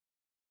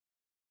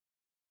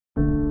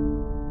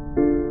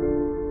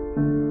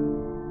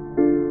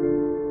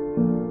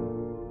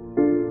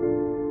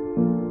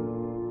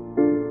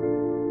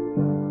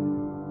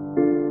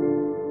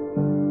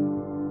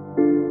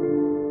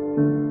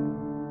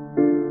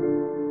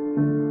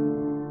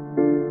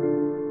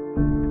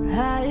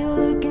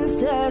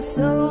stare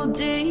so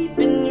deep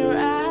in your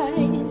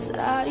eyes.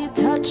 I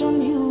touch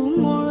on you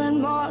more and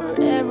more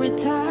every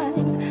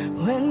time.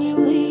 When you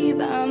leave,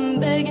 I'm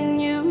begging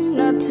you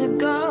not to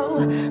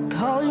go.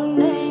 Call your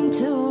name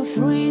 2,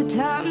 3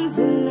 times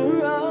in a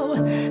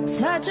row.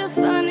 Such a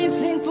funny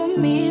thing for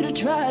me to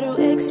try to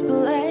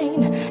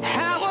explain.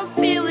 How I'm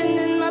feeling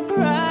and my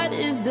pride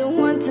is the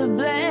one to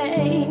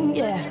blame.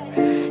 Yeah,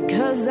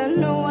 'cause I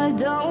know I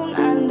don't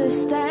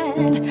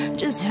understand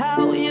just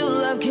how your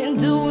love can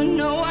do what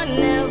no one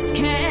else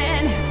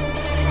can.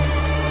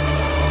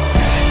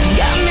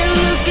 Got me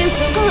looking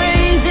so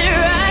crazy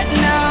right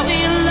now.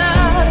 Your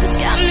love's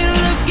got me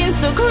looking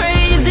so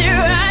crazy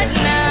right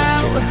now.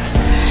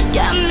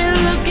 Got me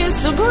looking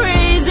so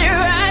crazy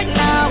right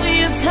now.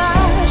 Your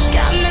touch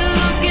got me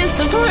looking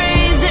so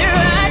crazy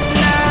right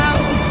now.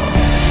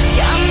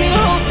 Got me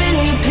hoping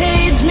you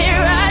page me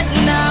right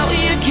now.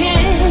 Your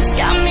kiss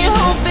got me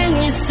hoping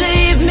you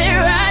save me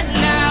right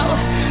now.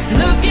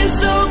 Looking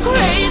so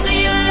crazy,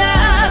 your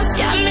love's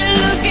got me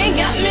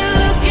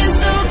looking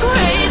so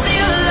crazy,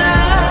 your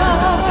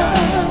love.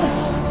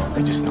 I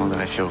just know that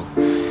I feel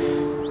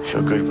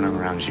good when I'm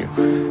around you.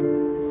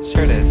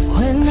 Sure it is.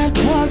 When I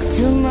talk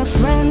to my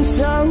friends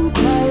so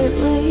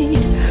quietly,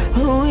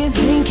 who you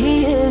think he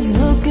is?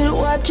 Look at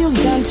what you've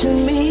done to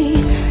me.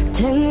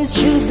 Tennis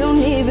shoes,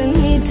 don't even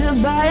need to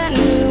buy a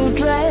new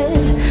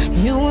dress.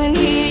 You and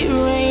he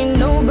ain't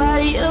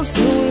nobody else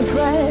to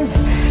impress.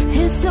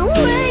 It's the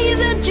way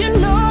that you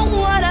know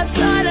what I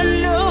thought I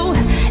knew.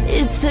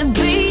 It's the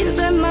beat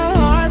that my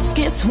heart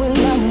skips when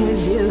I'm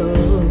with you.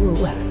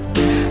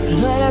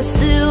 But I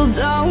still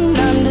don't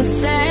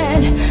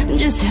understand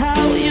just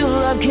how your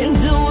love can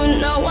do